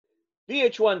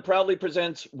VH1 proudly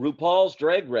presents RuPaul's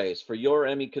Drag Race for your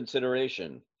Emmy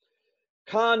consideration.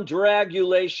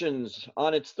 Condragulations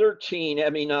on its 13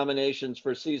 Emmy nominations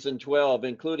for season 12,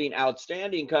 including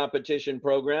Outstanding Competition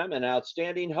Program and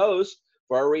Outstanding Host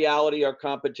for a reality or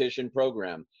competition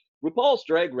program. RuPaul's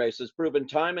Drag Race has proven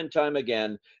time and time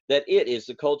again that it is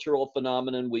the cultural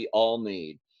phenomenon we all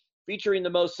need. Featuring the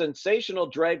most sensational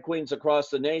drag queens across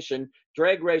the nation,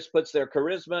 Drag Race puts their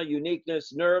charisma,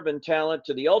 uniqueness, nerve, and talent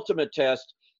to the ultimate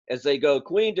test as they go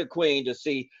queen to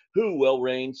see who will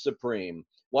reign supreme.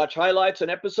 Watch highlights and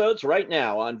episodes right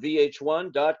now on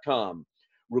VH1.com.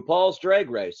 RuPaul's Drag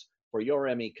Race for your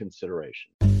Emmy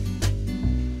consideration.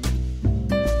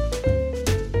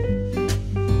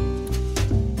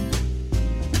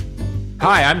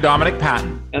 Hi, I'm Dominic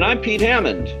Patton. And I'm Pete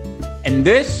Hammond. And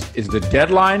this is the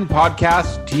Deadline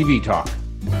Podcast TV Talk.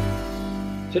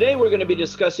 Today we're going to be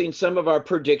discussing some of our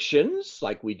predictions,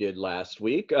 like we did last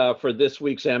week, for this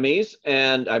week's Emmys.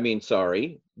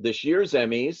 This year's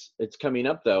Emmys. It's coming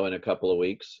up, though, in a couple of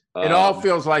weeks. It all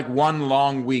feels like one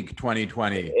long week,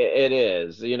 2020. It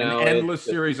is, An endless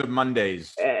series of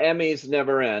Mondays. Emmys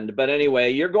never end. But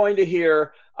anyway, you're going to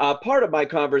hear part of my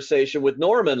conversation with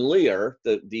Norman Lear,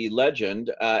 the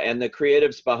legend, and the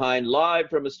creatives behind Live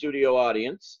from a Studio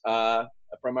Audience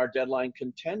from our Deadline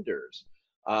Contenders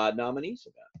nominees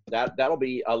event. That'll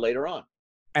be later on.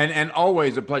 And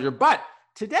always a pleasure. But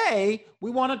today we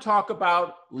want to talk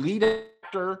about lead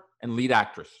actor and lead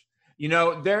actress. You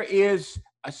know, there is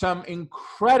some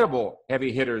incredible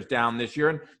heavy hitters down this year.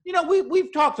 And, you know,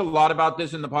 we've talked a lot about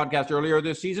this in the podcast earlier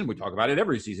this season. We talk about it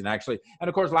every season, actually. And,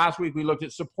 of course, last week we looked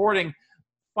at supporting.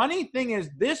 Funny thing is,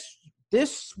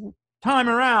 this time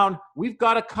around, we've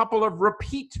got a couple of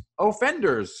repeat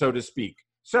offenders, so to speak.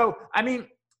 So, I mean,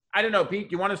 I don't know, Pete,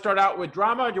 do you want to start out with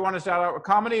drama? Do you want to start out with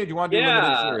comedy? Or do you want to do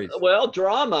limited series? Well,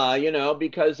 drama,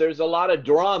 because there's a lot of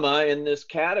drama in this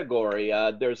category.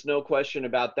 There's no question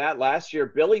about that. Last year,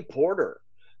 Billy Porter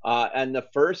and the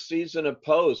first season of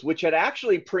Pose, which had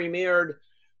actually premiered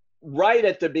right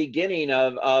at the beginning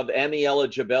of Emmy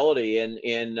eligibility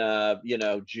in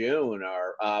June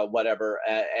or whatever,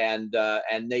 and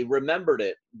they remembered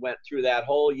it, went through that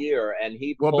whole year, and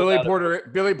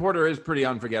Billy Porter is pretty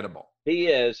unforgettable. He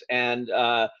is, and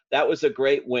that was a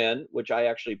great win, which I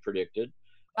actually predicted.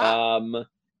 And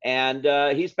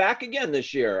he's back again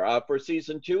this year for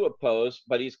season 2 of Pose,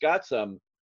 but he's got some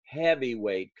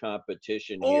heavyweight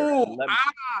competition here.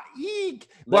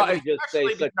 Let me just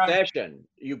say Succession.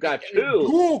 You got two.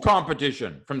 Dual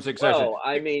competition from Succession. Oh,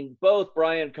 I mean, both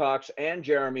Brian Cox and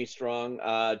Jeremy Strong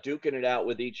duking it out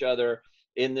with each other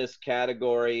in this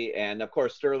category. And, of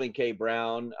course, Sterling K.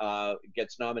 Brown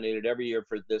gets nominated every year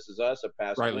for This Is Us, a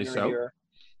past winner here.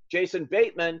 Jason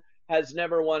Bateman has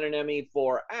never won an Emmy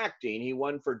for acting. He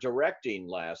won for directing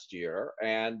last year.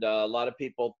 And a lot of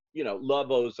people,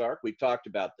 love Ozark. We've talked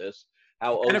about this.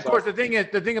 And of course, the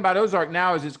thing about Ozark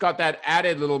now is it's got that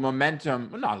added little momentum.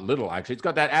 Well, not little, actually. It's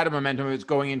got that added momentum. It's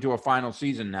going into a final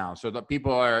season now. So the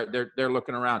people they're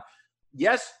looking around.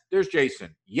 Yes, there's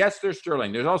Jason. Yes, there's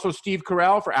Sterling. There's also Steve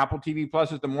Carell for Apple TV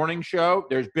Plus's The Morning Show.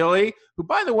 There's Billy, who,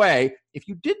 by the way, if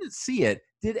you didn't see it,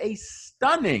 did a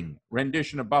stunning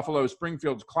rendition of Buffalo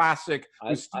Springfield's classic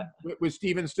with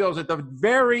Stephen Stills at the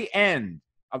very end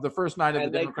of the first night of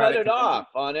the Democratic Convention. And they cut it off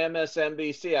on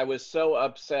MSNBC. I was so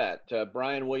upset.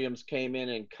 Brian Williams came in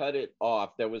and cut it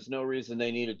off. There was no reason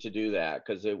they needed to do that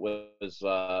because it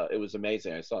was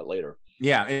amazing. I saw it later.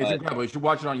 Yeah, it's incredible. You should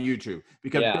watch it on YouTube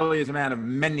because Billy is a man of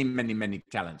many, many, many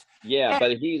talents. Yeah,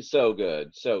 but he's so good.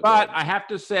 But I have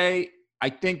to say, I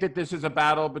think that this is a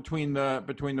battle between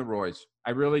the Roys.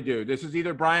 I really do. This is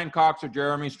either Brian Cox or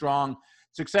Jeremy Strong.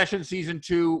 Succession season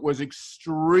 2 was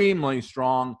extremely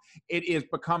strong. It has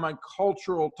become a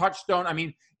cultural touchstone. I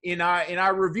mean, in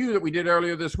our review that we did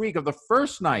earlier this week of the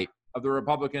first night of the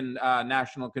Republican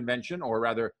National Convention, or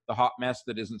rather the hot mess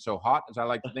that isn't so hot, as I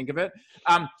like to think of it,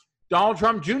 Donald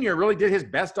Trump Jr. really did his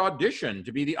best audition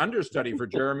to be the understudy for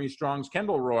Jeremy Strong's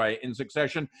Kendall Roy in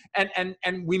Succession. And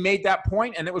we made that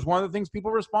point, and it was one of the things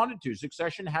people responded to.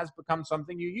 Succession has become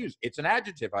something you use. It's an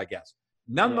adjective, I guess.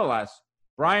 Nonetheless,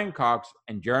 Brian Cox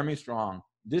and Jeremy Strong,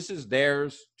 this is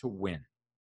theirs to win.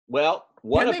 Well,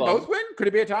 Can they both win? Could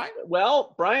it be a tie?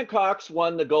 Well, Brian Cox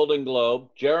won the Golden Globe.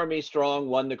 Jeremy Strong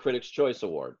won the Critics' Choice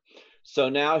Award. So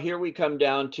now here we come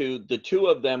down to the two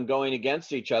of them going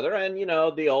against each other. And,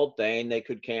 the old thing, they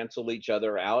could cancel each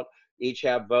other out, each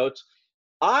have votes.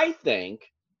 I think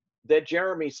that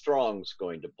Jeremy Strong's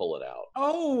going to pull it out.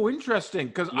 Oh, interesting.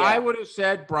 Because I would have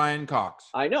said Brian Cox.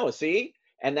 I know. See?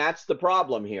 And that's the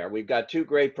problem here. We've got two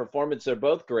great performances. They're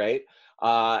both great.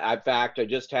 In fact, I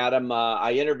just had them.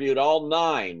 I interviewed all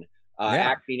 9 Yeah.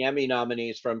 acting Emmy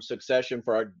nominees from Succession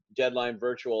for our Deadline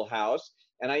Virtual House.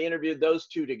 And I interviewed those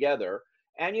two together.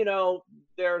 And,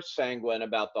 they're sanguine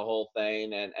about the whole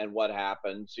thing and what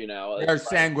happens, They're It's like,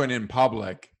 sanguine in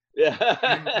public. In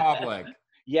yeah. public.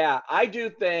 Yeah, I do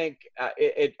think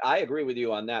I agree with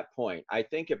you on that point. I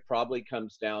think it probably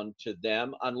comes down to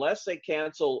them, unless they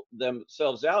cancel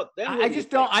themselves out. Then what I do you just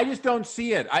don't. think? I just don't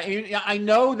see it. I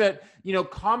know that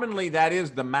commonly that is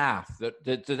the math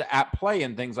that's at play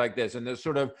in things like this, and there's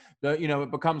sort of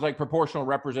it becomes like proportional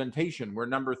representation where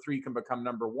number 3 can become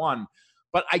number 1,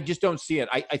 but I just don't see it.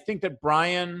 I think that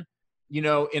Brian,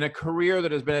 in a career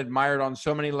that has been admired on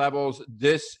so many levels,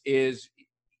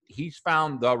 he's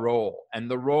found the role,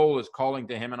 and the role is calling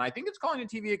to him, and I think it's calling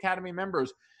to TV Academy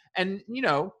members, and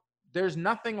there's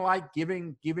nothing like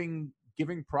giving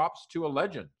props to a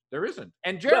legend. There isn't.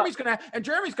 And Well,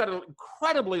 Jeremy's got an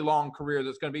incredibly long career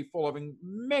that's going to be full of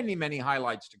many, many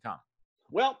highlights to come.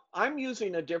 well, I'm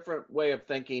using a different way of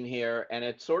thinking here, and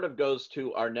it sort of goes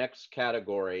to our next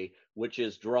category, which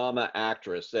is drama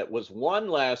actress. That was won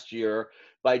last year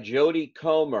by Jodie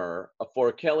Comer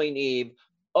for Killing Eve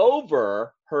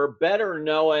over her better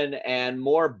known and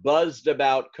more buzzed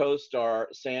about co-star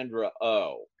Sandra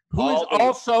Oh. Who is All the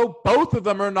also, both of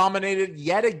them are nominated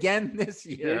yet again this this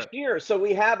year. year. So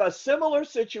we have a similar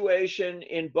situation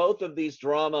in both of these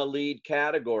drama lead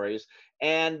categories.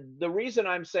 And the reason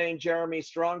I'm saying Jeremy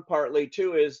Strong partly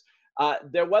too is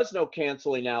there was no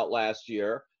canceling out last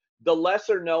year. The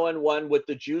lesser known one with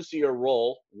the juicier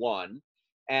role won.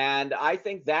 And I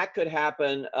think that could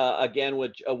happen again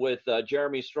with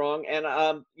Jeremy Strong. And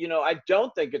I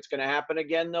don't think it's going to happen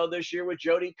again though this year with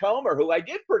Jodie Comer, who I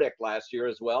did predict last year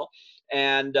as well.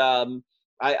 And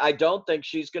I don't think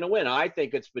she's going to win. I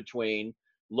think it's between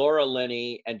Laura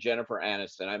Linney and Jennifer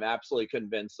Aniston. I'm absolutely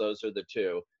convinced those are the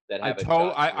two that have a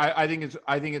shot. I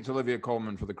think it's Olivia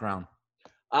Colman for the crown.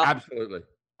 Uh, Absolutely.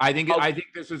 I think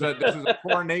this is a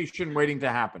coronation waiting to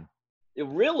happen.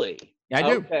 Really? I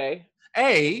do. Okay.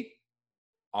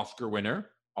 Oscar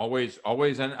winner, always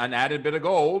an added bit of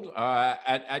gold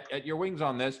at your wings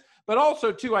on this, but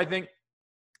also too, I think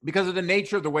because of the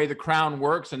nature of the way the crown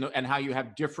works and how you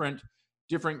have different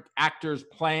actors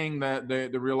playing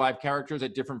the real life characters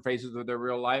at different phases of their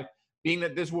real life, being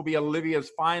that this will be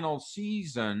Olivia's final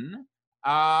season,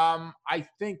 I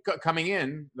think coming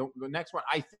in the next one,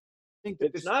 I think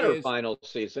that It's not her final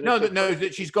season. No,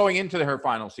 that she's going into her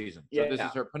final season. So this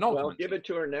is her penultimate. Well, give it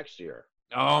to her next year.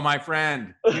 Oh, my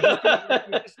friend,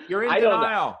 you're in I don't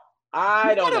denial. know.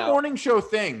 I don't know. You got a morning show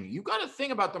thing. You got a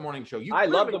thing about the morning show. I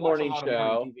love the morning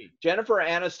show. Jennifer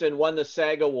Aniston won the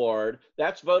SAG Award.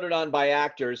 That's voted on by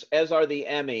actors, as are the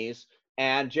Emmys.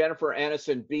 And Jennifer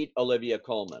Aniston beat Olivia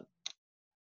Colman.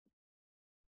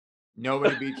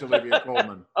 Nobody beats Olivia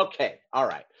Colman. Okay, all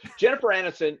right. Jennifer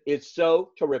Aniston is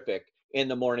so terrific in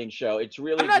the morning show. It's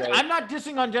really great. I'm not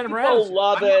dissing on Jennifer People Aniston.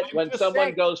 love it when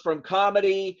someone goes from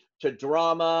comedy to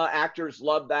drama. Actors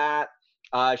love that.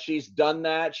 She's done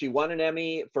that. She won an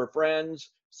Emmy for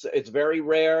Friends. So it's very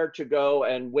rare to go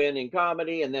and win in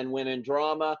comedy and then win in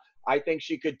drama. I think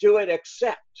she could do it,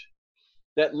 except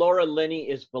that Laura Linney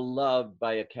is beloved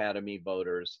by Academy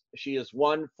voters. She has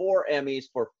won 4 Emmys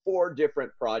for 4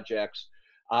 different projects.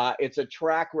 It's a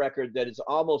track record that is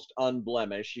almost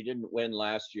unblemished. She didn't win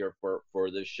last year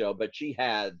for this show, but she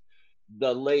had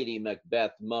the Lady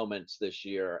Macbeth moments this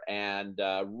year and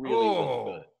really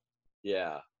was good.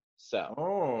 Yeah.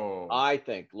 So I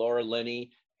think Laura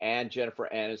Linney and Jennifer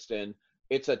Aniston,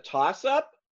 it's a toss-up.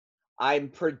 I'm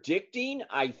predicting,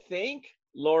 I think,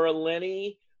 Laura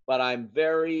Linney, but I'm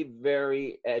very,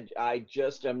 very, I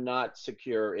just am not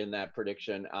secure in that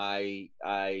prediction. I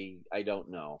don't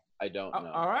know. I don't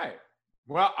know. All right.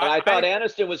 Well, I thought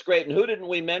Aniston was great. And who didn't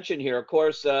we mention here? Of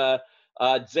course,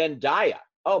 Zendaya.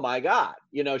 Oh my God.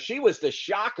 She was the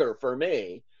shocker for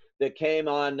me that came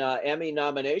on Emmy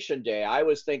nomination day. I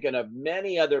was thinking of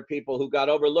many other people who got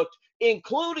overlooked,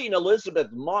 including Elizabeth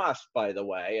Moss, by the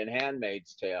way, in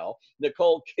Handmaid's Tale,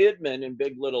 Nicole Kidman in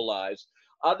Big Little Lies,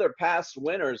 other past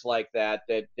winners like that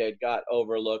got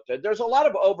overlooked. There's a lot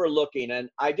of overlooking, and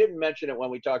I didn't mention it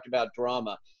when we talked about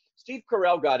drama. Steve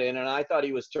Carell got in, and I thought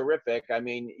he was terrific. I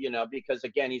mean, because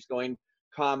again, he's going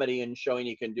comedy and showing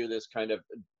he can do this kind of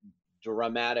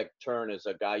dramatic turn as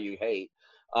a guy you hate.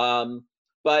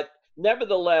 But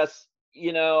nevertheless,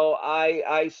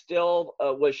 I still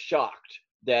was shocked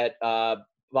that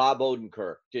Bob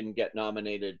Odenkirk didn't get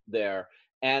nominated there.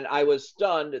 And I was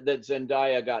stunned that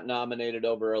Zendaya got nominated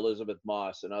over Elizabeth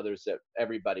Moss and others that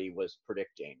everybody was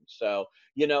predicting. So,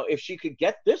 if she could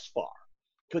get this far,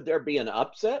 could there be an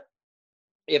upset?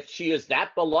 If she is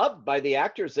that beloved by the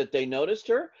actors that they noticed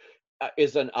her,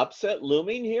 is an upset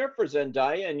looming here for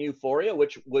Zendaya and Euphoria,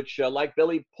 which like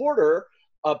Billy Porter,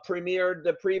 premiered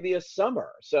the previous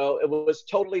summer, so it was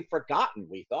totally forgotten,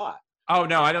 we thought. Oh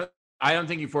no, I don't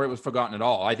think Euphoria was forgotten at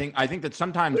all. I think that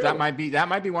sometimes Really? that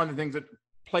might be one of the things that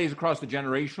plays across the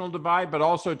generational divide, but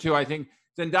also too, I think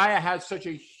Zendaya has such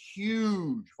a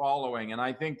huge following, and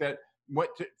I think that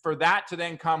for that to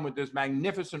then come with this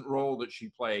magnificent role that she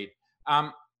played,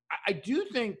 I do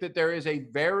think that there is a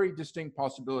very distinct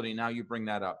possibility. Now you bring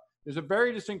that up. There's a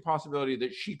very distinct possibility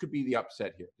that she could be the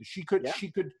upset here. She could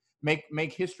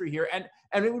make history here, and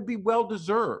it would be well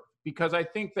deserved, because I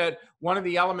think that one of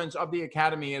the elements of the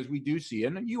Academy, as we do see,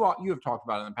 and you have talked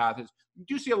about it in the past, is you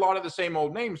do see a lot of the same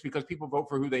old names because people vote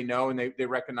for who they know and they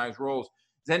recognize roles.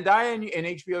 Zendaya in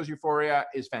HBO's Euphoria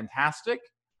is fantastic.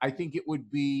 I think it would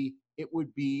be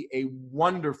a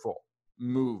wonderful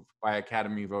move by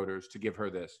Academy voters to give her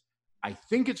this. I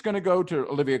think it's going to go to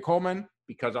Olivia Colman,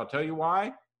 because I'll tell you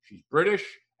why. She's British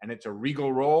and it's a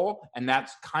regal role, and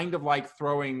that's kind of like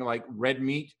throwing like red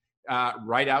meat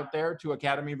right out there to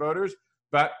Academy voters.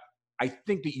 But I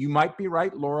think that you might be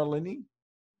right, Laura Linney.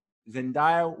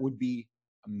 Zendaya would be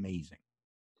amazing.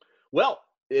 Well,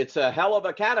 it's a hell of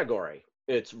a category.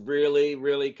 It's really,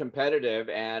 really competitive,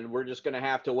 and we're just going to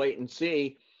have to wait and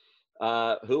see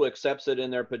who accepts it in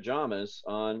their pajamas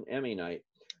on Emmy night.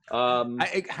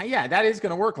 Yeah, that is going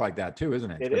to work like that too, isn't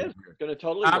it? It is going to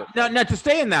totally work. Now, to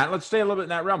stay in that, let's stay a little bit in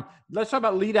that realm. Let's talk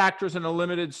about lead actress in a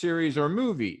limited series or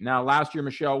movie. Now, last year,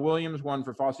 Michelle Williams won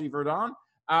for Fosse Verdon.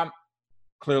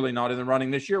 Clearly not in the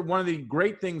running this year. One of the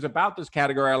great things about this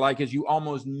category I like is you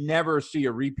almost never see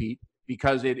a repeat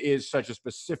because it is such a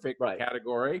specific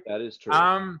category. That is true.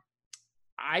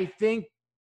 I think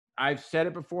I've said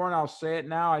it before and I'll say it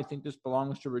now. I think this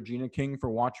belongs to Regina King for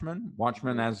Watchmen.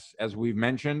 Watchmen, as we've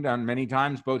mentioned on many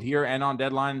times, both here and on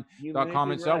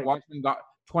Deadline.com itself. Right. Watchmen got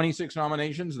 26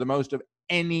 nominations, the most of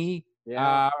any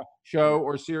show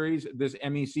or series this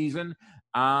Emmy season.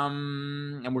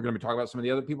 And we're going to be talking about some of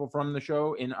the other people from the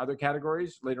show in other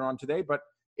categories later on today, but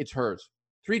it's hers.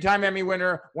 3-time Emmy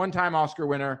winner, 1-time Oscar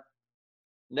winner.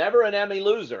 Never an Emmy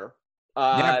loser.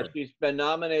 She's been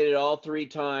nominated all 3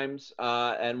 times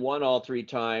and won all 3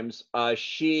 times.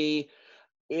 She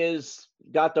is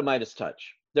got the Midas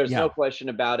touch. There's no question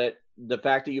about it. The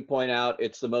fact that you point out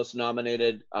it's the most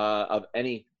nominated of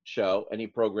any show, any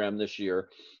program this year.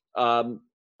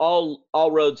 All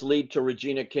roads lead to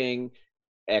Regina King,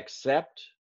 except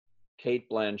Cate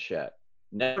Blanchett.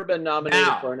 Never been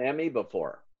nominated for an Emmy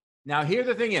before. Now, here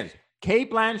the thing is,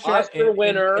 Cate Blanchett Oscar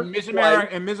winner in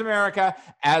Miss America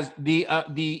as the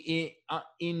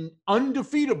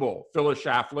undefeatable Phyllis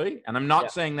Schlafly, and I'm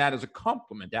not saying that as a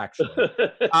compliment, actually,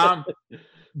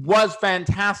 was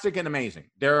fantastic and amazing.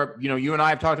 You and I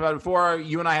have talked about it before.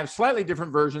 You and I have slightly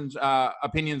different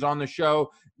opinions on the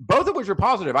show, both of which are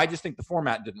positive. I just think the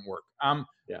format didn't work.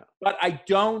 But I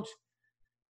don't.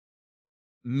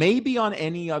 Maybe on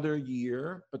any other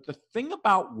year, but the thing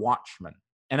about Watchmen.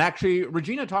 And actually,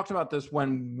 Regina talked about this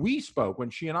when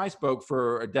she and I spoke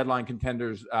for a Deadline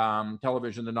Contenders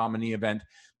television, the nominee event,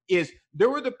 is there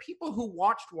were the people who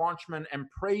watched Watchmen and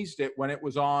praised it when it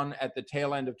was on at the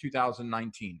tail end of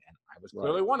 2019. And I was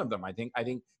clearly one of them. I think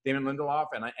Damon Lindelof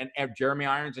and Jeremy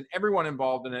Irons and everyone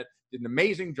involved in it did an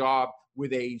amazing job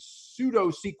with a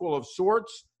pseudo sequel of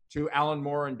sorts to Alan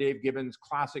Moore and Dave Gibbons'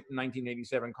 classic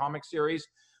 1987 comic series,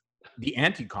 the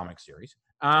anti-comic series.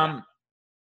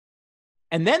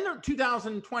 And then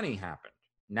 2020 happened.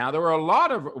 Now, there were a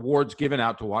lot of awards given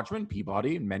out to Watchmen,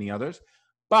 Peabody, and many others.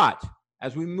 But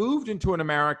as we moved into an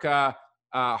America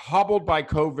hobbled by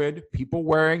COVID, people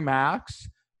wearing masks,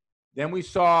 then we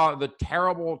saw the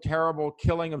terrible, terrible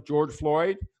killing of George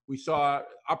Floyd. We saw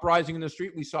uprising in the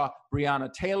street. We saw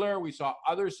Breonna Taylor. We saw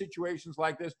other situations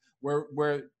like this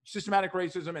where systematic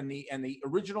racism and the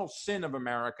original sin of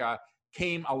America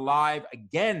came alive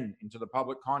again into the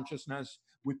public consciousness,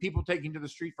 with people taking to the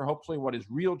street for hopefully what is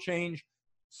real change.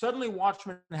 Suddenly,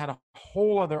 Watchmen had a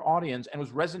whole other audience and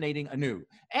was resonating anew.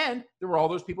 And there were all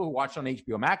those people who watched on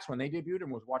HBO Max when they debuted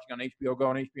and was watching on HBO Go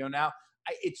and HBO Now.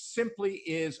 It simply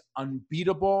is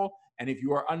unbeatable. And if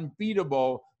you are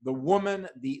unbeatable, the woman,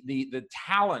 the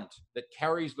talent that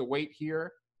carries the weight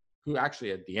here, who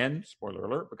actually at the end, spoiler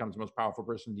alert, becomes the most powerful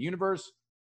person in the universe,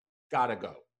 gotta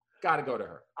go to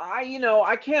her.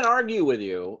 I can't argue with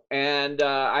you, and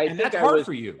that's hard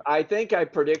for you. I think I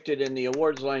predicted in the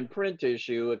awards line print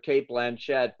issue a Cate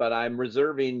Blanchett, but I'm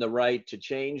reserving the right to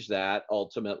change that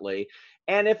ultimately.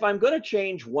 And if I'm going to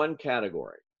change one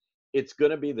category, it's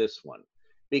going to be this one,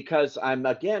 because I'm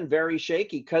again very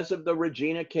shaky because of the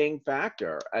Regina King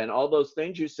factor and all those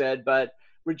things you said. But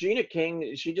Regina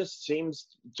King, she just seems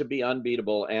to be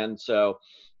unbeatable. And so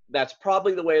that's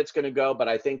probably the way it's going to go. But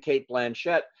I think Cate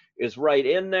Blanchett is right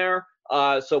in there.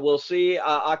 So we'll see.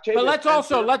 Octavia But let's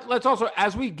Spencer, also let's also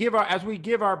as we give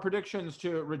our predictions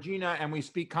to Regina and we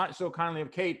speak so kindly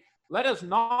of Kate, let us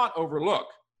not overlook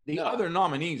the other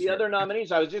nominees. The other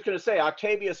nominees. I was just going to say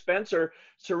Octavia Spencer,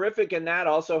 terrific in that.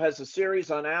 Also has a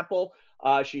series on Apple.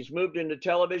 She's moved into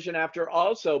television after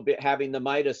also having the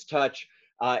Midas touch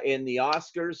in the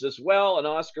Oscars as well. An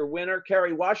Oscar winner.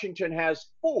 Kerry Washington has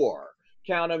 4.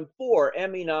 Count them, 4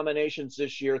 Emmy nominations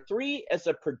this year, 3 as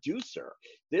a producer.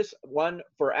 This one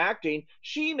for acting.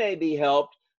 She may be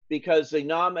helped because the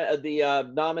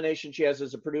nomination she has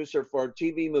as a producer for a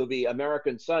TV movie,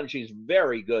 American Son, she's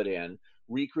very good in,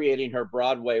 recreating her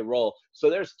Broadway role. So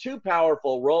there's 2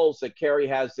 powerful roles that Kerry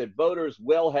has that voters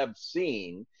will have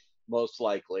seen, most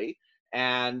likely.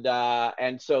 And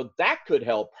so that could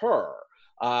help her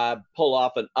pull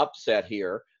off an upset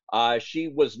here. She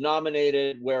was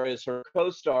nominated, whereas her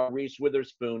co-star, Reese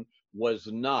Witherspoon, was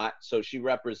not. So she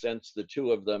represents the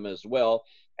 2 of them as well.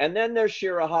 And then there's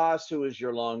Shira Haas, who is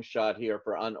your long shot here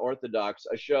for Unorthodox,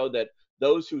 a show that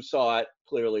those who saw it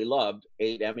clearly loved.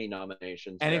 8 Emmy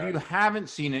nominations. And there. If you haven't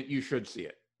seen it, you should see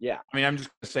it. Yeah. I mean, I'm just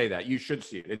going to say that. You should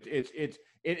see it.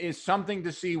 It is something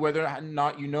to see, whether or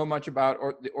not you know much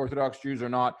about the Orthodox Jews or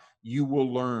not. You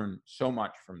will learn so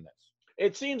much from this.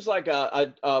 It seems like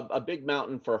a big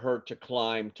mountain for her to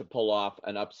climb to pull off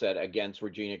an upset against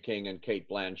Regina King and Cate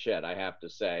Blanchett, I have to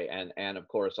say. And of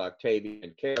course, Octavia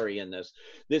and Kerry in this.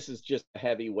 This is just a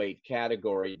heavyweight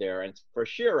category there. And for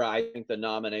Shira, I think the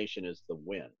nomination is the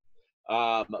win.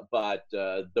 But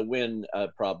the win,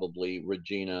 probably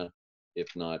Regina, if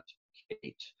not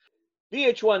Kate.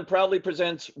 VH1 proudly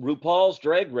presents RuPaul's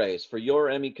Drag Race for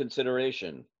your Emmy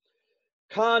consideration.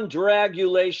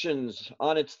 Condragulations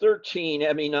on its 13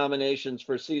 Emmy nominations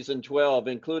for season 12,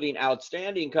 including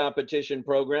Outstanding Competition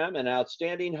Program and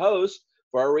Outstanding Host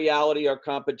for a Reality or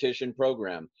Competition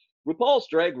Program. RuPaul's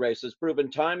Drag Race has proven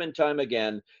time and time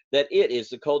again that it is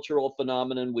the cultural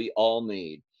phenomenon we all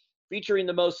need. Featuring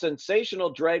the most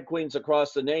sensational drag queens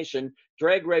across the nation,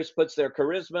 Drag Race puts their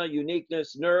charisma,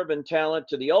 uniqueness, nerve, and talent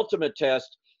to the ultimate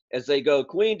test as they go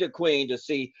queen to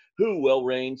see who will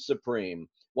reign supreme.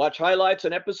 Watch highlights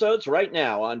and episodes right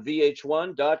now on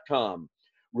VH1.com.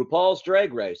 RuPaul's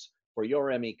Drag Race for your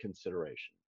Emmy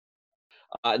consideration.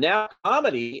 Now,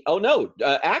 comedy. Oh, no,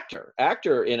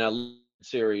 actor in a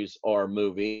series or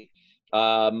movie.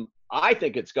 I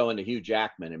think it's going to Hugh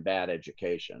Jackman in Bad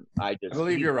Education. I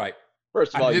believe you're right.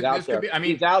 First of all, he's out there.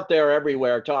 He's out there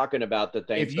everywhere talking about the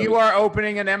thing. If you are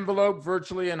opening an envelope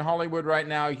virtually in Hollywood right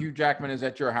now, Hugh Jackman is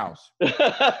at your house.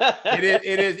 It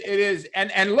is.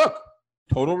 And look,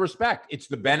 total respect. It's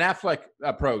the Ben Affleck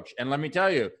approach. And let me tell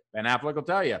you, Ben Affleck will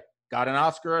tell you, got an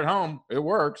Oscar at home. It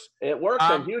works. It works.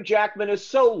 And Hugh Jackman is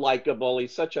so likable.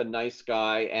 He's such a nice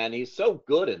guy. And he's so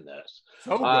good in this.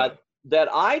 So good. That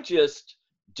I just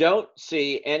don't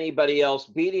see anybody else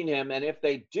beating him. And if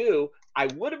they do, I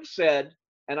would have said,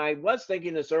 and I was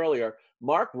thinking this earlier,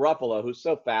 Mark Ruffalo, who's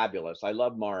so fabulous. I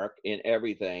love Mark in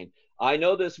everything. I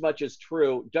know this much is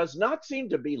true. Does not seem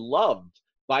to be loved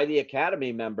by the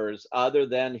Academy members other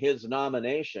than his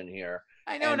nomination here.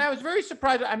 I know, and I was very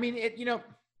surprised. I mean,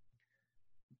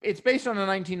 it's based on a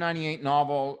 1998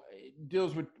 novel. It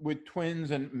deals with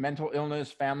twins and mental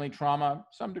illness, family trauma,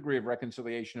 some degree of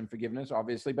reconciliation and forgiveness,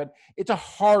 obviously, but it's a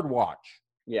hard watch.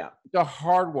 Yeah, it's a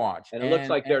hard watch, and it looks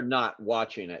like they're not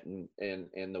watching it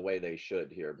in the way they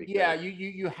should here. Because, yeah,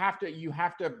 you have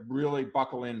to really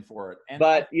buckle in for it.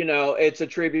 But it's a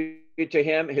tribute to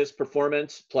him. His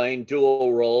performance playing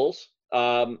dual roles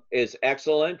is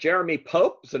excellent. Jeremy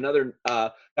Pope is another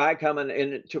guy coming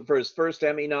in for his first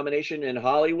Emmy nomination in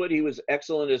Hollywood. He was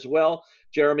excellent as well.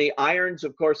 Jeremy Irons,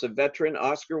 of course, a veteran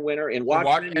Oscar winner in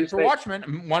Watchmen. And for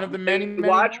Watchmen, one of the many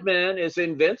Watchmen is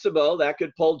invincible. That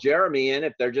could pull Jeremy in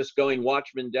if they're just going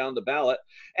Watchmen down the ballot.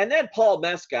 And then Paul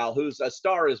Mescal, who's a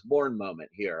Star is Born moment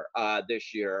here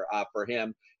this year for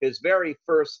him. His very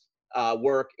first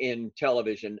work in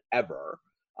television ever.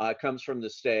 Comes from the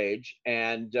stage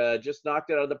and just knocked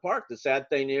it out of the park. The sad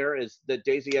thing here is that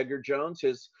Daisy Edgar Jones,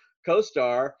 his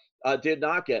co-star, did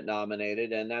not get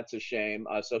nominated, and that's a shame.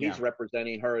 So he's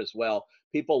representing her as well.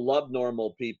 People love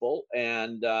normal people,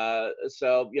 and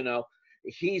so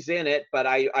he's in it. But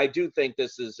I do think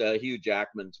this is Hugh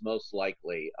Jackman's most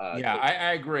likely.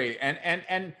 I agree,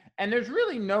 and there's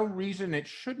really no reason it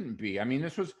shouldn't be. I mean,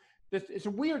 it's a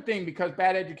weird thing because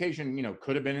Bad Education,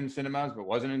 could have been in cinemas, but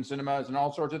wasn't in cinemas and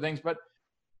all sorts of things. But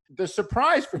the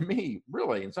surprise for me,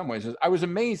 really, in some ways, is I was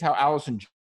amazed how Allison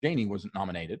Janie wasn't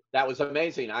nominated. That was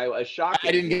amazing. I was shocked.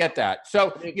 I didn't get that.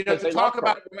 So, I mean, you know, because to they talk love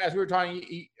about, her. as we were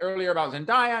talking earlier about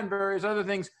Zendaya and various other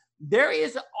things, there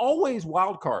is always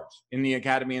wild cards in the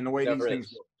Academy and the way There these things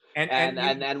is. work.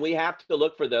 And we have to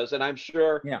look for those. And I'm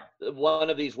sure yeah, one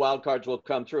of these wild cards will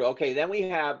come through. Okay, then we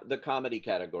have the comedy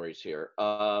categories here.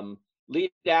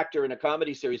 Lead actor in a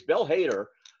comedy series, Bill Hader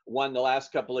won the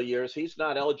last couple of years. He's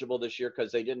not eligible this year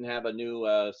because they didn't have a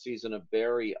new season of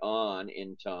Barry on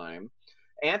in time.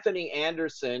 Anthony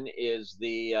Anderson is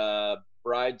the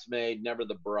bridesmaid, never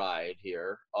the bride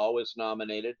here, always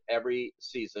nominated every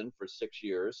season for 6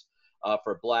 years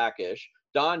for Blackish.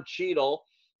 Don Cheadle,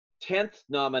 10th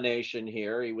nomination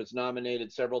here. He was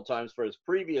nominated several times for his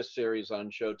previous series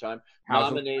on Showtime.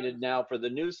 Nominated now for the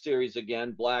new series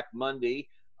again, Black Monday.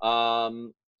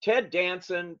 Ted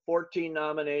Danson, 14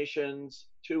 nominations,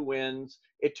 2 wins.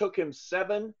 It took him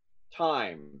 7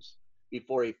 times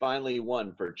before he finally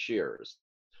won for Cheers.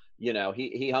 You know,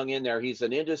 he hung in there. He's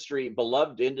an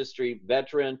beloved industry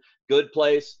veteran. Good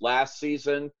Place last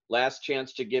season, last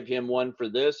chance to give him one for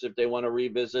this if they want to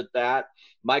revisit that.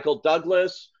 Michael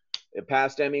Douglas, a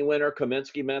past Emmy winner,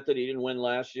 Kominsky Method. He didn't win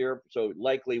last year, so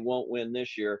likely won't win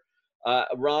this year.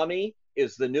 Rami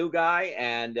is the new guy,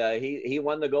 and he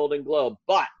won the Golden Globe.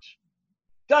 But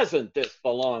doesn't this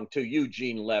belong to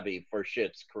Eugene Levy for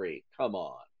Schitt's Creek? Come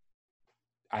on.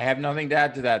 I have nothing to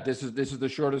add to that. This is the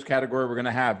shortest category we're going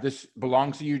to have. This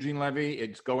belongs to Eugene Levy.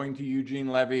 It's going to Eugene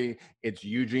Levy. It's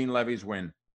Eugene Levy's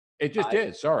win. It just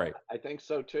is. Sorry. I think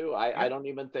so too. I don't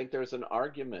even think there's an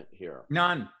argument here.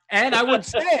 None. And I would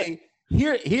say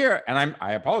here, and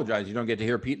I apologize. You don't get to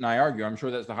hear Pete and I argue. I'm sure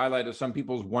that's the highlight of some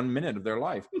people's 1 minute of their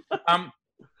life.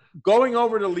 Going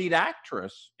over to lead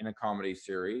actress in a comedy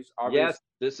series. Yes,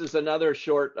 this is another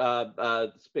short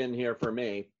spin here for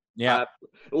me. Yeah.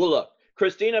 Well, look.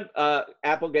 Christina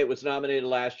Applegate was nominated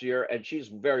last year, and she's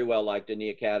very well liked in the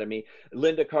Academy.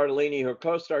 Linda Cardellini, her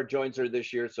co-star, joins her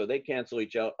this year, so they cancel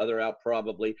each other out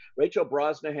probably. Rachel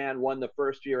Brosnahan won the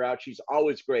first year out. She's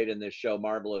always great in this show,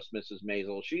 Marvelous Mrs.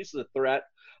 Maisel. She's the threat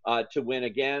to win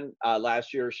again.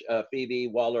 Last year, Phoebe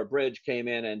Waller-Bridge came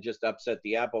in and just upset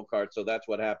the apple cart, so that's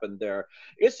what happened there.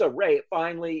 Issa Rae,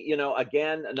 finally, you know,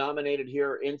 again, nominated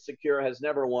here. Insecure has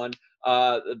never won,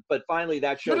 but finally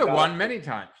that show should have won many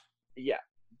times. Yeah,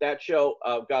 that show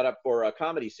got up for a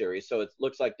comedy series, so it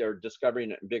looks like they're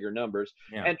discovering it in bigger numbers.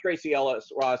 Yeah. And Tracy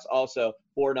Ellis Ross also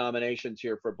 4 nominations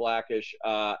here for Blackish,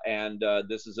 and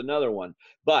this is another one.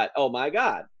 But oh my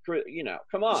God, you know,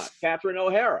 come on, Catherine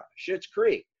O'Hara, Schitt's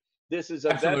Creek. This is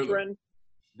a veteran.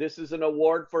 This is an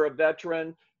award for a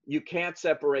veteran. You can't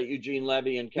separate Eugene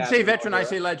Levy and Catherine. You say veteran, O'Hara. I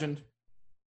say legend.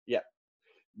 Yeah,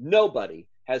 nobody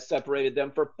has separated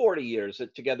them for 40 years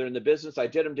together in the business. I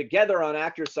did them together on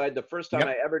Actors Side, the first time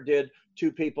I ever did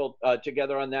 2 people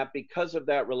together on that, because of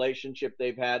that relationship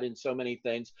they've had in so many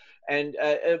things. And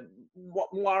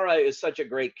Moira is such a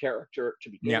great character to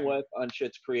begin with on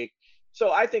Schitt's Creek.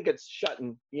 So I think it's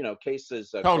shutting, you know,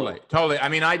 cases. Totally. I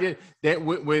mean, I did that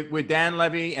with Dan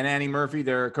Levy and Annie Murphy,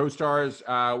 their co-stars.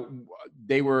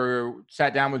 They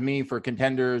sat down with me for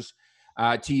Contenders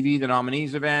TV, the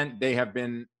nominees event. They have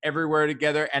been everywhere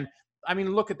together. And I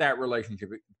mean, look at that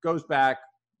relationship. It goes back,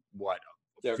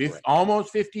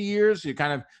 almost 50 years.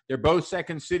 They're both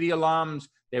Second City alums.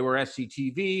 They were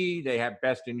SCTV. They have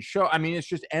Best in Show. I mean, it's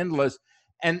just endless.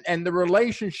 And the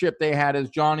relationship they had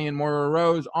as Johnny and Moira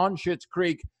Rose on Schitt's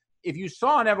Creek, if you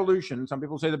saw an evolution, some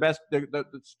people say the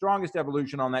strongest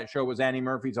evolution on that show was Annie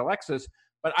Murphy's Alexis.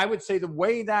 But I would say the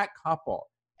way that couple,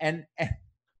 and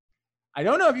I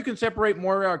don't know if you can separate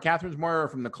Catherine's Moira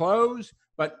from the clothes,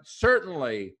 but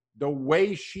certainly the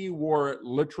way she wore it,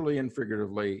 literally and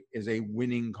figuratively, is a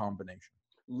winning combination.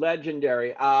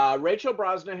 Legendary. Rachel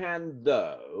Brosnahan,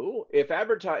 though, if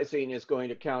advertising is going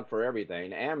to count for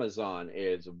everything, Amazon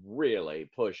is really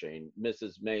pushing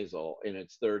Mrs. Maisel in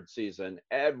its 3rd season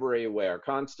everywhere.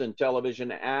 Constant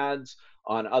television ads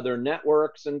on other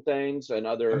networks and things, and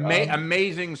other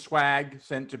amazing swag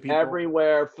sent to people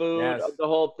everywhere. Food, the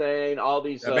whole thing, all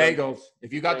these bagels.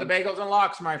 If you got the bagels and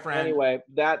lox, my friend. Anyway,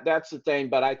 that's the thing.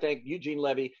 But I think Eugene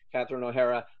Levy, Catherine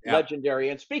O'Hara, legendary.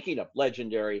 And speaking of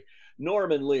legendary,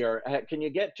 Norman Lear, can you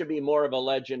get to be more of a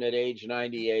legend at age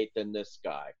 98 than this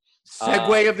guy?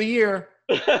 Segway of the year.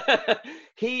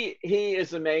 He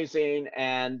is amazing,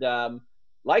 and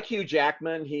like Hugh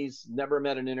Jackman, he's never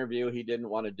met an interview he didn't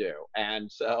want to do.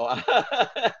 And so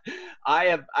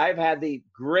I've had the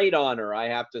great honor, I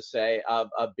have to say, of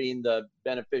being the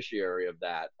beneficiary of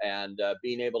that, and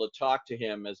being able to talk to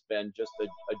him has been just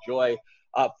a joy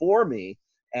for me.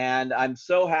 And I'm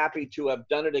so happy to have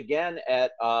done it again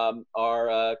at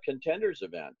our Contenders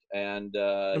event. And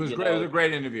it was great. It was a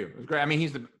great interview. It was great. I mean,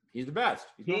 he's the best.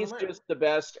 He's just the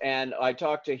best. And I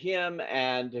talked to him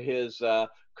and his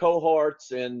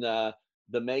cohorts in the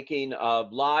making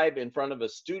of Live in front of a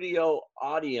studio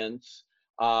audience,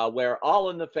 where All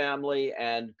in the Family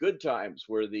and Good Times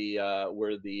were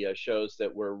the shows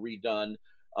that were redone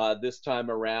this time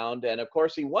around. And of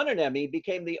course, he won an Emmy,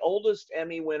 became the oldest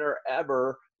Emmy winner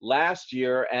ever last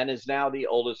year, and is now the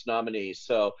oldest nominee.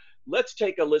 So let's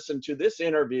take a listen to this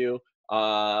interview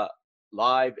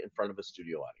live in front of a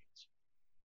studio audience.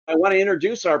 I want to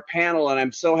introduce our panel, and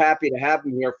I'm so happy to have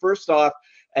him here. First off,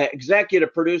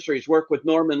 executive producer. He's worked with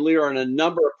Norman Lear on a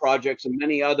number of projects and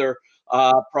many other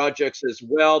projects as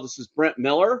well. This is Brent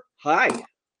Miller. Hi.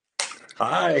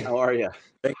 Hi. How are you?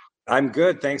 I'm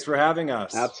good. Thanks for having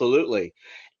us. Absolutely.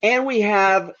 And we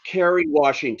have Kerry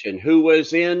Washington, who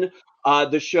was in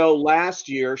the show last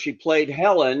year. She played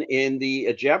Helen in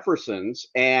the Jeffersons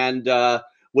and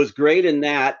was great in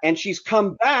that. And she's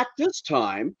come back this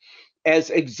time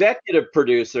as executive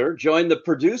producer, joined the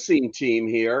producing team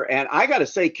here. And I got to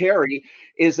say, Kerry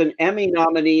is an Emmy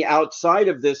nominee outside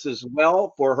of this as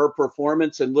well for her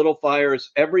performance in Little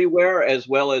Fires Everywhere, as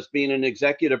well as being an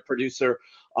executive producer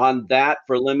on that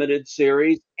for limited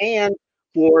series, and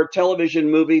for television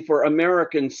movie for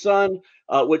American Son,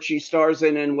 which she stars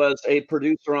in and was a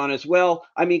producer on as well.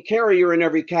 I mean, Kerry, you're in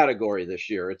every category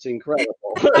this year. It's incredible.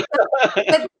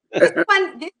 This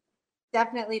is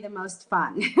definitely the most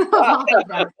fun of all of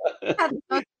them. Had the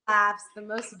most laughs, the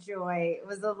most joy. It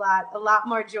was a lot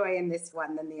more joy in this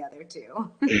one than the other two.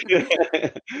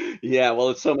 Yeah, well,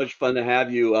 it's so much fun to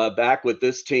have you back with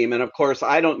this team. And of course,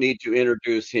 I don't need to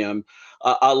introduce him.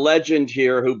 A legend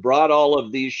here who brought all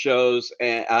of these shows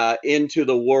into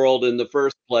the world in the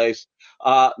first place,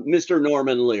 Mr.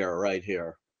 Norman Lear, right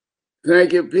here.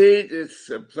 Thank you, Pete. It's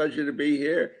a pleasure to be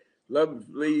here.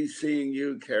 Lovely seeing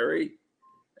you, Kerry.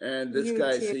 And this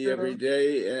guy I see every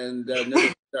day, and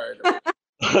never tired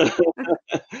of.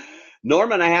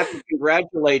 Norman, I have to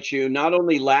congratulate you. Not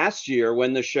only last year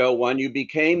when the show won, you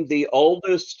became the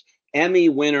oldest Emmy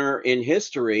winner in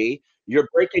history. You're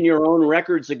breaking your own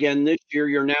records again this year.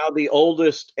 You're now the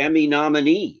oldest Emmy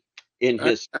nominee in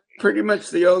history. I'm pretty much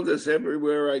the oldest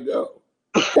everywhere I go,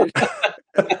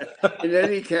 in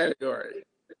any category.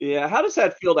 Yeah, how does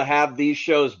that feel to have these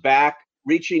shows back,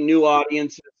 reaching new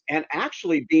audiences, and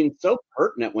actually being so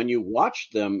pertinent when you watch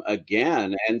them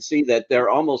again and see that they're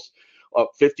almost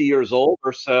 50 years old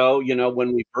or so,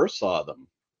 when we first saw them?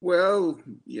 Well,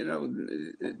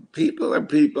 people are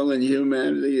people and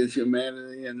humanity is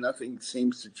humanity, and nothing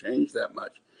seems to change that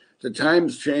much. The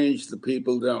times change, the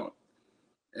people don't.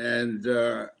 And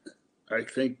I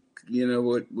think,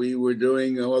 what we were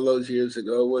doing all those years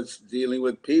ago was dealing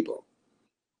with people.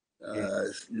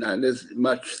 Not as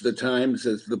much the times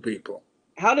as the people.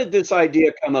 How did this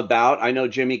idea come about? I know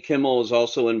Jimmy Kimmel is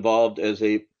also involved as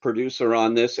a producer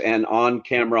on this and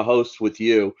on-camera host with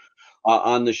you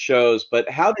on the shows. But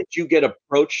how did you get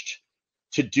approached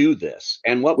to do this?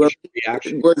 And what was your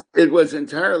reaction? It was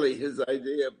entirely his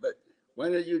idea, but why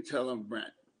don't you tell him, Brent?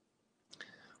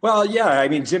 Well, yeah, I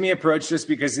mean, Jimmy approached us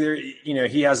because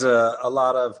he has a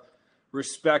lot of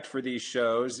respect for these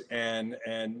shows and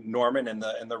Norman and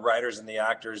the writers and the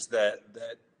actors that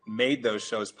made those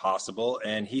shows possible,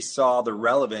 and he saw the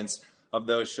relevance of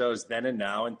those shows then and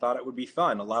now and thought it would be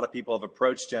fun. A lot of people have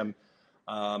approached him,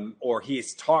 or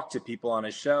he's talked to people on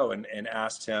his show and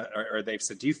asked him, or they've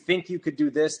said, do you think you could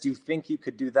do this? Do you think you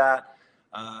could do that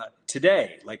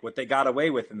today? Like what they got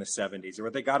away with in the 70s or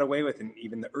what they got away with in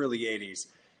even the early 80s.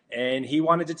 And he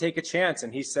wanted to take a chance,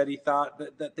 and he said he thought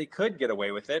that they could get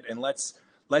away with it, and let's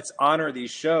honor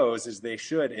these shows as they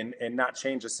should and not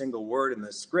change a single word in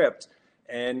the script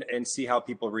and see how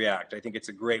people react. I think it's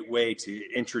a great way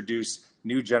to introduce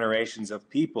new generations of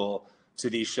people to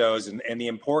these shows and the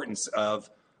importance of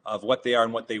what they are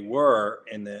and what they were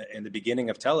in the beginning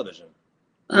of television.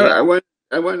 I want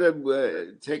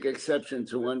to take exception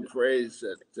to one phrase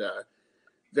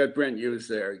that Brent used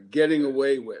there, getting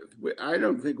away with. I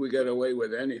don't think we got away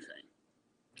with anything.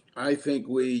 I think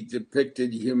we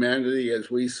depicted humanity as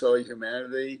we saw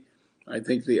humanity. I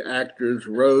think the actors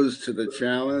rose to the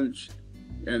challenge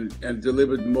and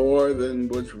delivered more than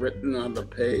was written on the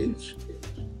page.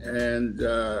 And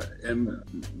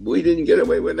we didn't get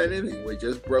away with anything. We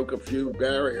just broke a few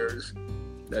barriers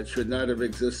that should not have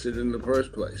existed in the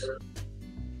first place.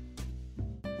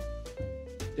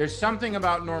 There's something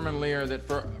about Norman Lear that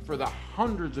for the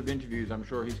hundreds of interviews I'm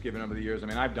sure he's given over the years, I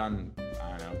mean, I've done,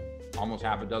 I don't know, almost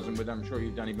half a dozen with him. I'm sure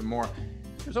you've done even more.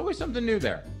 There's always something new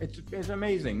there. It's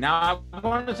amazing. Now, I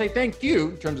want to say thank you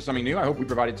in terms of something new. I hope we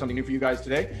provided something new for you guys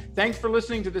today. Thanks for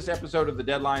listening to this episode of the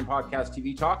Deadline Podcast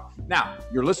TV Talk. Now,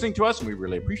 you're listening to us, and we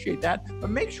really appreciate that.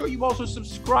 But make sure you also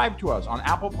subscribe to us on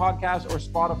Apple Podcasts or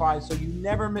Spotify so you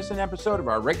never miss an episode of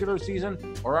our regular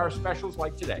season or our specials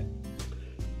like today.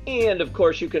 And of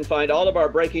course, you can find all of our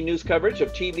breaking news coverage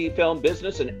of TV, film,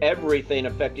 business, and everything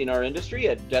affecting our industry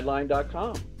at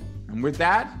deadline.com. And with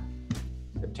that,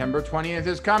 September 20th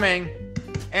is coming.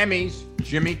 Emmys,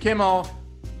 Jimmy Kimmel.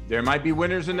 There might be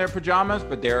winners in their pajamas,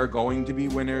 but there are going to be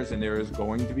winners and there is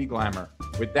going to be glamour.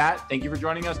 With that, thank you for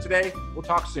joining us today. We'll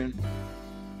talk soon.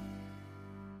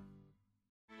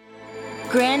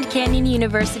 Grand Canyon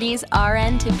University's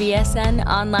RN to BSN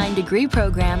online degree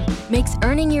program makes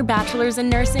earning your bachelor's in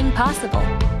nursing possible.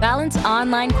 Balance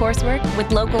online coursework with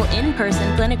local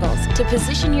in-person clinicals to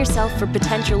position yourself for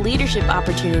potential leadership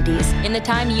opportunities in the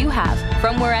time you have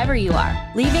from wherever you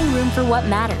are, leaving room for what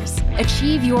matters.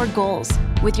 Achieve your goals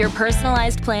with your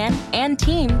personalized plan and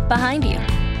team behind you.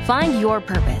 Find your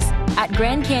purpose at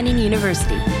Grand Canyon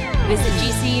University. Visit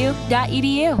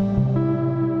gcu.edu.